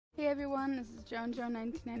everyone, this is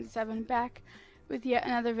JoanJo1997 back with yet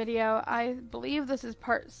another video. I believe this is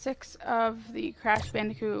part 6 of the Crash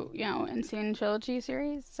Bandicoot, Insane Trilogy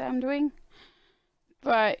series that I'm doing.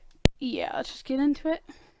 But yeah, let's just get into it.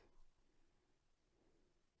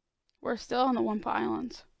 We're still on the Wumpa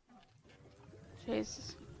Islands.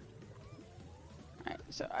 Jesus. Alright,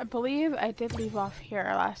 so I believe I did leave off here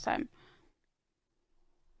last time.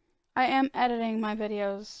 I am editing my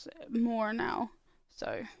videos more now,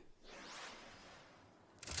 so...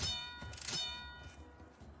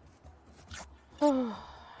 Oh,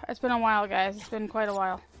 it's been a while, guys. It's been quite a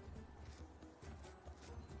while.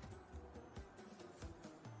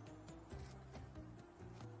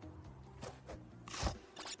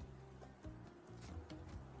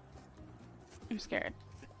 I'm scared.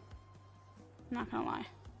 I'm not gonna lie.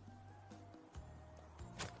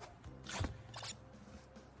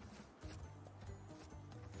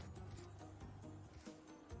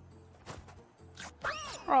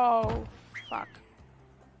 Oh, fuck.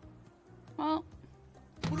 Well,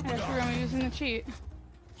 I guess we're gonna be using the cheat.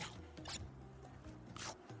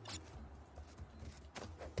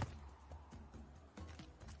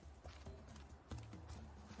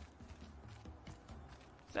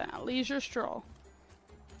 Is that a leisure stroll?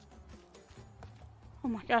 Oh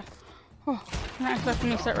my god. Oh, I'm not expecting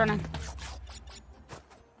me to start running.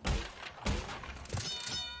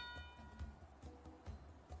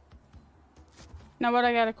 Now what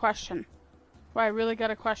I got a question. Well, I really got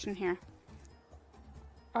a question here.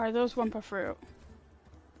 Are those Wumpa fruit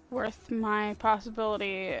worth my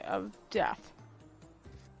possibility of death?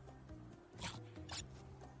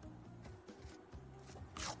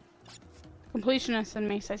 Completionist in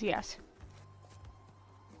me says yes.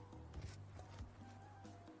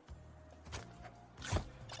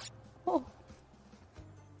 Oh.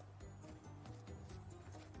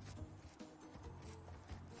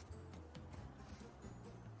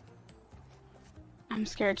 I'm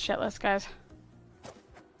scared shitless, guys.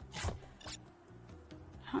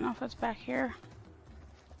 I don't know if it's back here.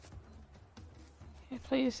 Okay,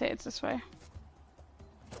 please say it's this way.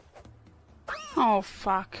 Oh,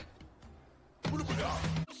 fuck.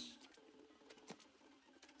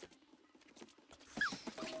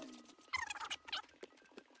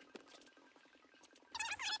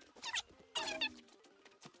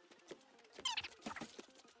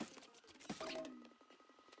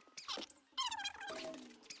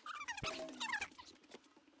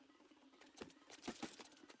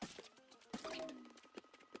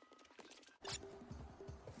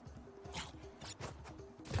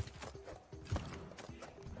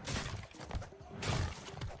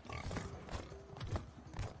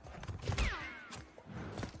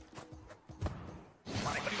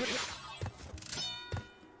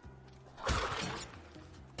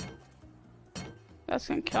 That's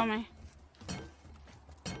gonna kill me.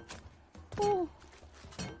 Ooh.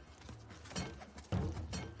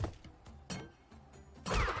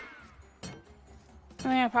 I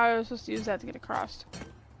think I probably was supposed to use that to get across.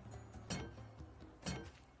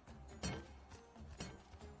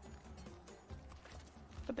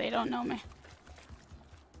 But they don't know me.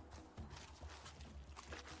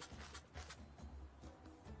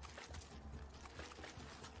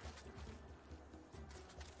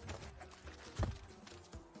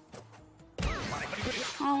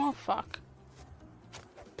 Oh, fuck.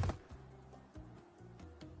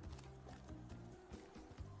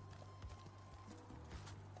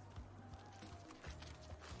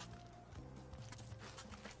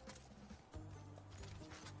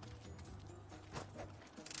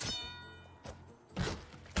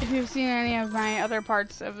 If you've seen any of my other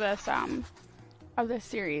parts of this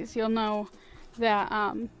series, you'll know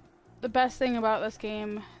that the best thing about this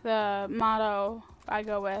game, the motto I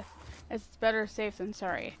go with, is it's better safe than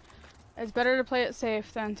sorry. It's better to play it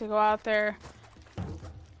safe than to go out there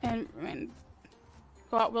and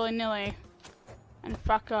go out willy-nilly and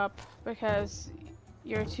fuck up because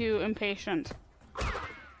you're too impatient.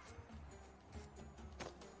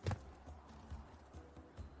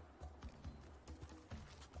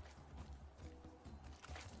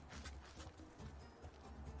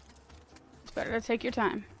 It's better to take your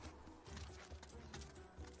time.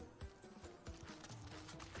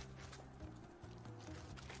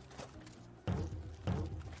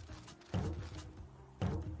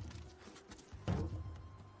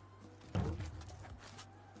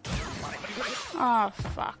 Oh,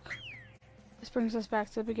 fuck. This brings us back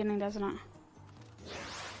to the beginning, doesn't it?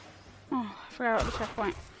 Oh, I forgot about the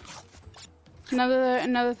checkpoint.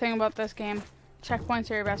 Another thing about this game. Checkpoints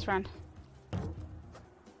are your best friend.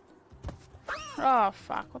 Oh,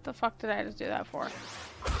 fuck. What the fuck did I just do that for?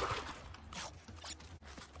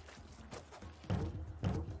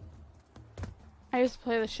 I used to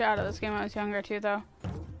play the shit out of this game when I was younger too, though,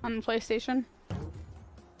 on the PlayStation.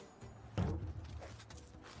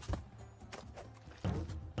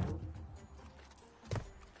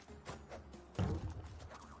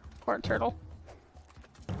 Poor turtle.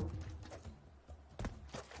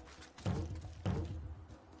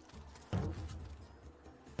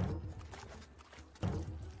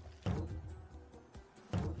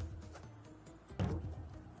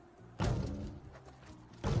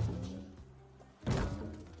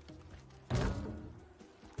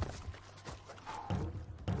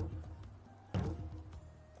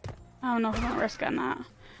 I don't know if I'm gonna risk on that.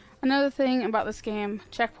 Another thing about this game,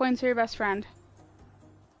 checkpoints are your best friend.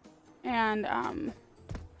 And, oh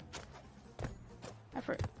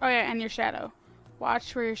yeah, and your shadow.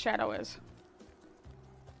 Watch where your shadow is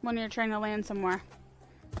when you're trying to land somewhere.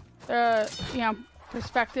 The, you know,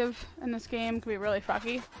 perspective in this game can be really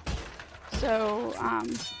fucky. So,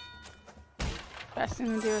 best thing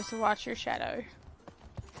to do is to watch your shadow.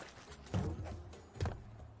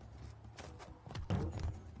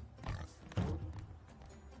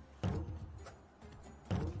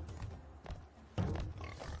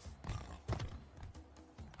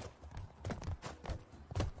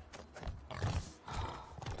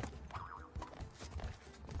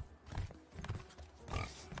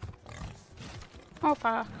 Oh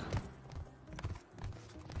fuck.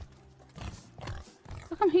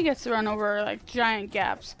 How come he gets to run over like giant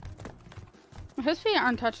gaps? His feet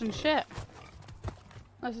aren't touching shit.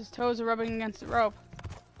 Unless his toes are rubbing against the rope.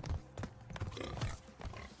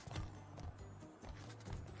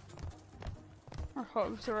 Or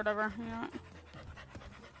hooves or whatever, you know.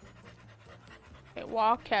 Okay,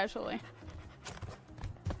 walk casually.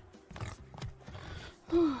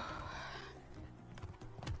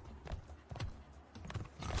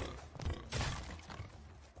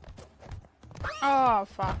 Oh,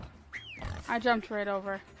 fuck. I jumped right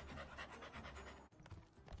over.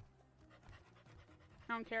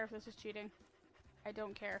 I don't care if this is cheating. I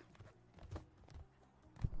don't care.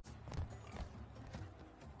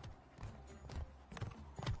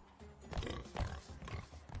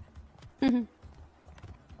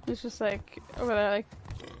 He's just like, over there, like,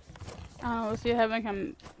 I don't know, was he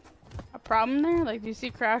having a problem there? Like, do you see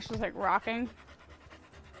Crash just like rocking?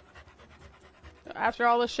 After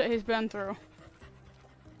all the shit he's been through.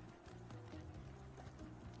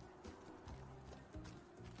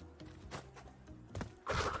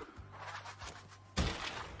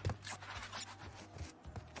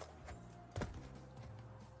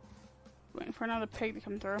 Waiting for another pig to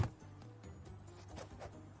come through.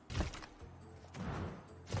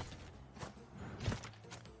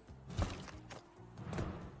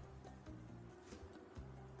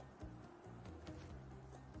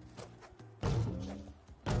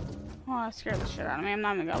 Oh, that scared the shit out of me. I'm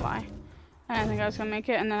not even gonna lie. I didn't think I was gonna make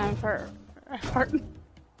it, and then I fart.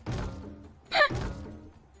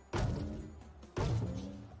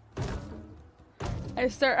 I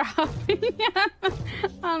start hopping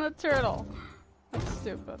on a turtle. That's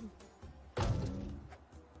stupid.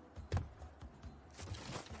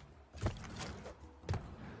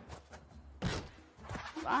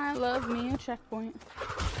 I love me a checkpoint.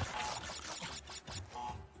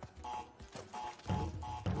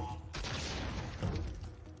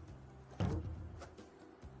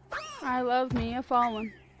 I love me a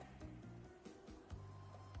fallen.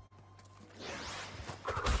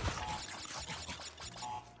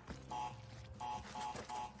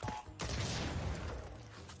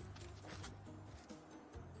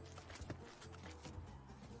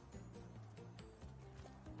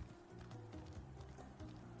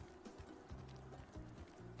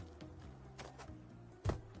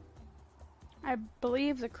 I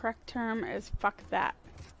believe the correct term is fuck that.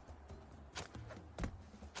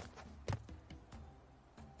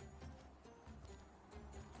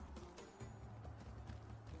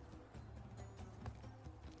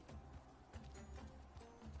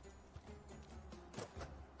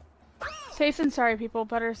 Safe than sorry, people.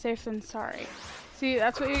 Better safe than sorry. See,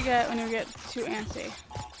 that's what you get when you get too antsy.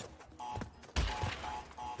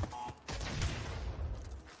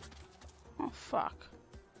 Oh, fuck.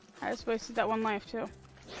 I just wasted that one life, too.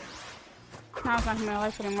 Now it's not gonna be my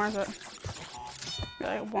life anymore, is it? Be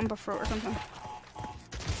like a Wumpa fruit or something.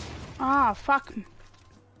 Ah, fuck.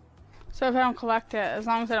 So if I don't collect it, as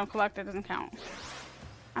long as I don't collect it, it doesn't count.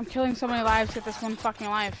 I'm killing so many lives to get this one fucking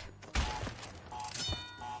life.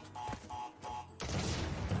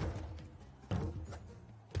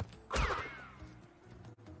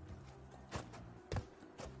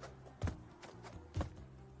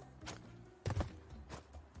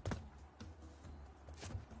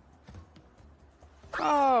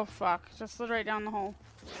 Oh, fuck. Just slid right down the hole.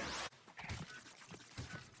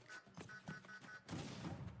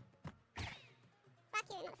 Fuck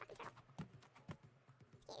you, you motherfucking turtle.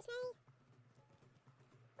 Excuse me.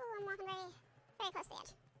 Ooh, I'm walking very close to the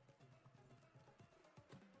edge.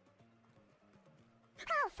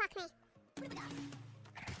 Oh, fuck me.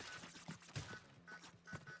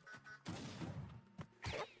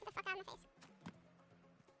 Nope, get the fuck out of my face.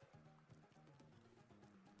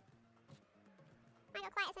 I go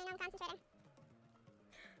quiet so I know I'm concentrating.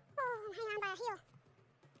 Oh, I'm hanging on by a heel.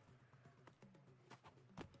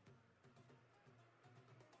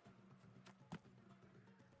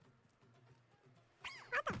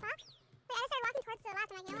 What the fuck? Wait, I just started walking towards the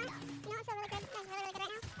left. I'm like, you know what? You know what feels really good? Like, really, really good right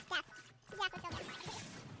now? Death. Death would feel good.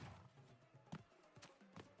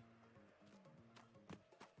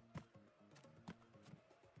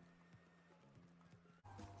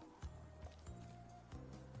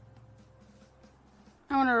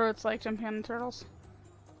 I wonder what it's like jumping on the turtles.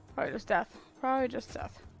 Probably just death. Probably just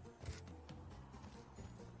death.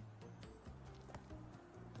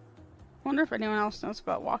 I wonder if anyone else knows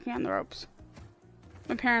about walking on the ropes.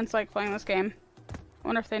 My parents like playing this game. I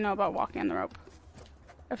wonder if they know about walking on the rope.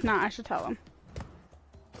 If not, I should tell them.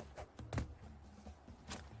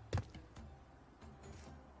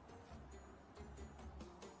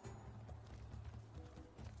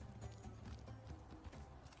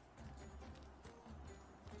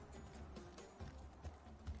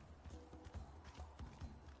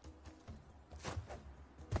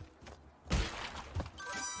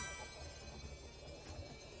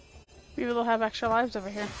 Maybe they'll have extra lives over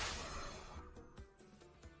here.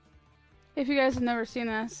 If you guys have never seen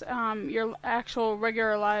this, your actual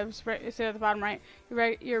regular lives, right, see at the bottom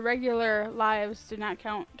right, your regular lives do not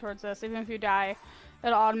count towards this. Even if you die,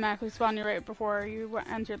 it'll automatically spawn you right before you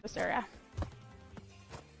enter this area.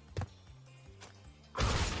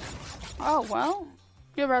 Oh, well,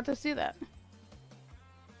 you're about to see that.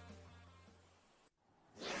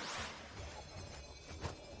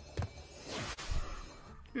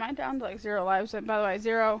 Am I down to like 0 lives? And by the way,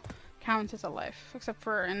 0 counts as a life, except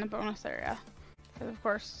for in the bonus area. Because of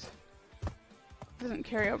course, it doesn't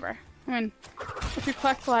carry over. I mean, if you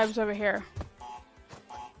collect lives over here,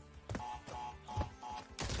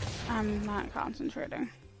 I'm not concentrating.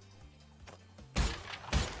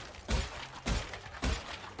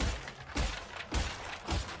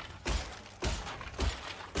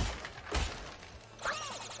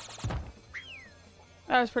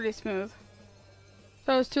 That was pretty smooth.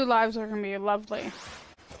 Those 2 lives are gonna be lovely.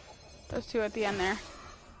 Those 2 at the end there.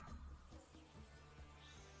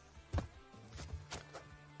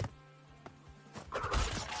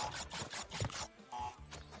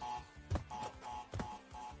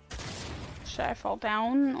 Should I fall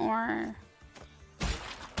down or?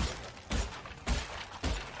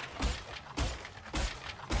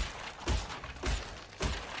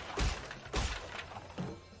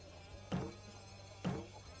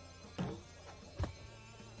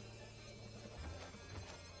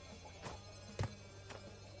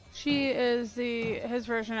 She is his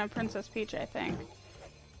version of Princess Peach, I think.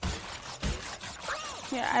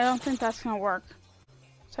 Yeah, I don't think that's gonna work.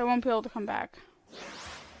 So I won't be able to come back.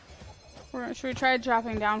 Should we try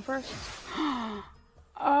dropping down first?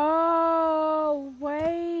 Oh,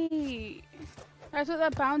 wait. That's what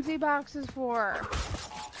that bouncy box is for.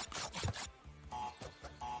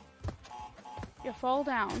 You fall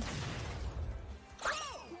down.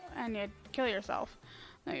 And you kill yourself.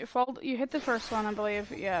 No, you hit the first one, I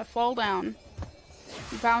believe. Yeah, fall down.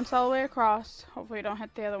 You bounce all the way across. Hopefully you don't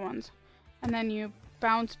hit the other ones. And then you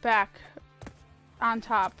bounce back on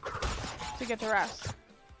top to get the rest.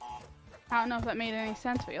 I don't know if that made any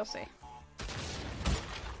sense, but you'll see.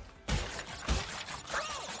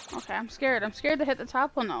 Okay, I'm scared. I'm scared to hit the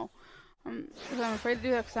top one, though. I'm afraid to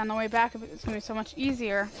do that because on the way back, it's going to be so much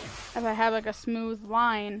easier if I have like a smooth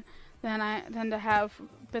line than to have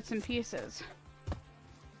bits and pieces.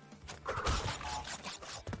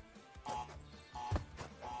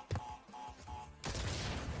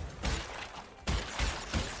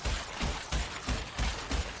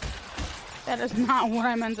 That is not what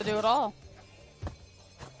I meant to do at all.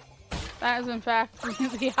 That is in fact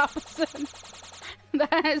the opposite.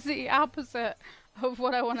 That is the opposite of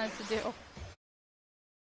what I wanted to do.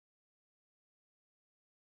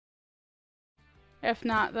 If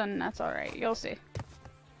not, then that's alright. You'll see.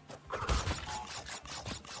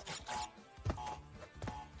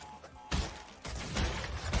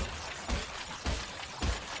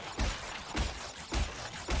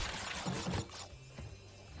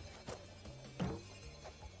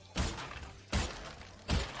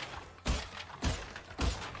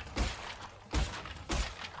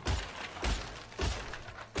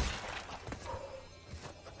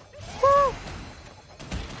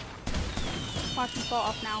 Watch him fall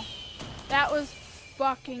off now. That was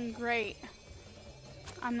fucking great.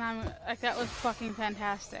 I'm not, like, that was fucking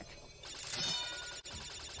fantastic.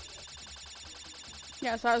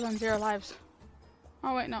 Yeah, so I was on 0 lives.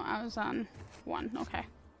 Oh wait, no, I was on 1, okay.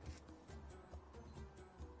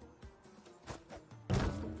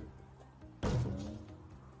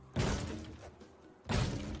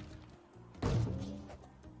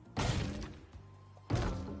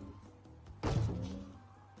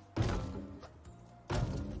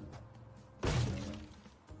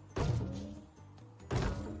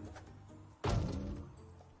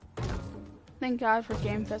 Thank God for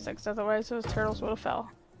game physics, otherwise those turtles would have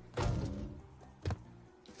fell.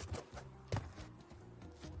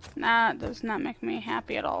 That does not make me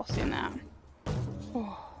happy at all, seeing that.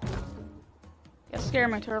 Oh. You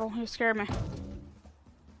scared me, turtle. You scared me.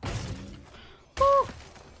 Woo!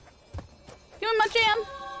 Give me my jam!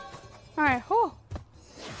 Alright, whoo!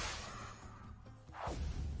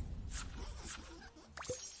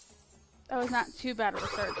 That was not too bad of a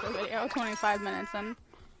start to the video. 25 minutes in.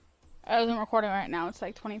 I wasn't recording right now, it's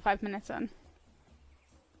like 25 minutes in.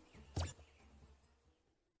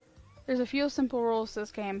 There's a few simple rules to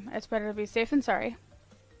this game. It's better to be safe than sorry.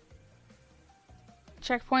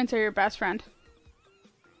 Checkpoints are your best friend.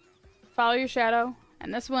 Follow your shadow.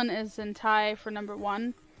 And this one is in tie for number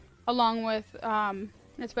 1. Along with,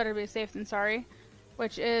 it's better to be safe than sorry.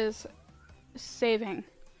 Which is saving.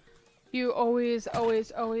 You always,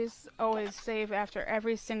 always, always, always save after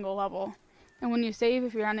every single level. And when you save,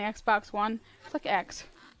 if you're on the Xbox One, click X.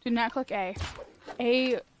 Do not click A.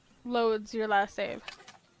 A loads your last save.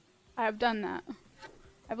 I have done that.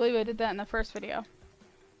 I believe I did that in the first video.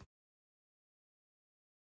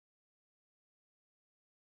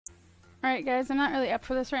 Alright guys, I'm not really up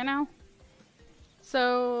for this right now.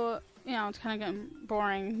 So, you know, it's kind of getting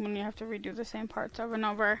boring when you have to redo the same parts over and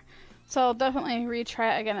over. So I'll definitely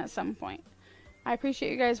retry it again at some point. I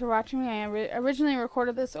appreciate you guys for watching me. I originally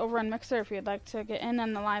recorded this over on Mixer. If you'd like to get in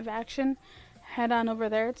on the live action, head on over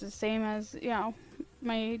there. It's the same as, you know,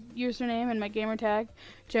 my username and my gamer tag,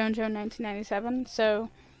 JoanJoan1997. So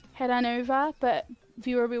head on over, but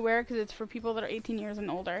viewer beware because it's for people that are 18 years and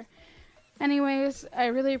older. Anyways, I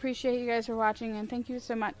really appreciate you guys for watching and thank you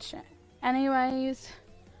so much. Anyways,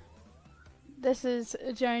 this is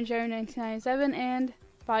JoanJoan1997 and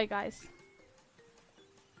bye guys.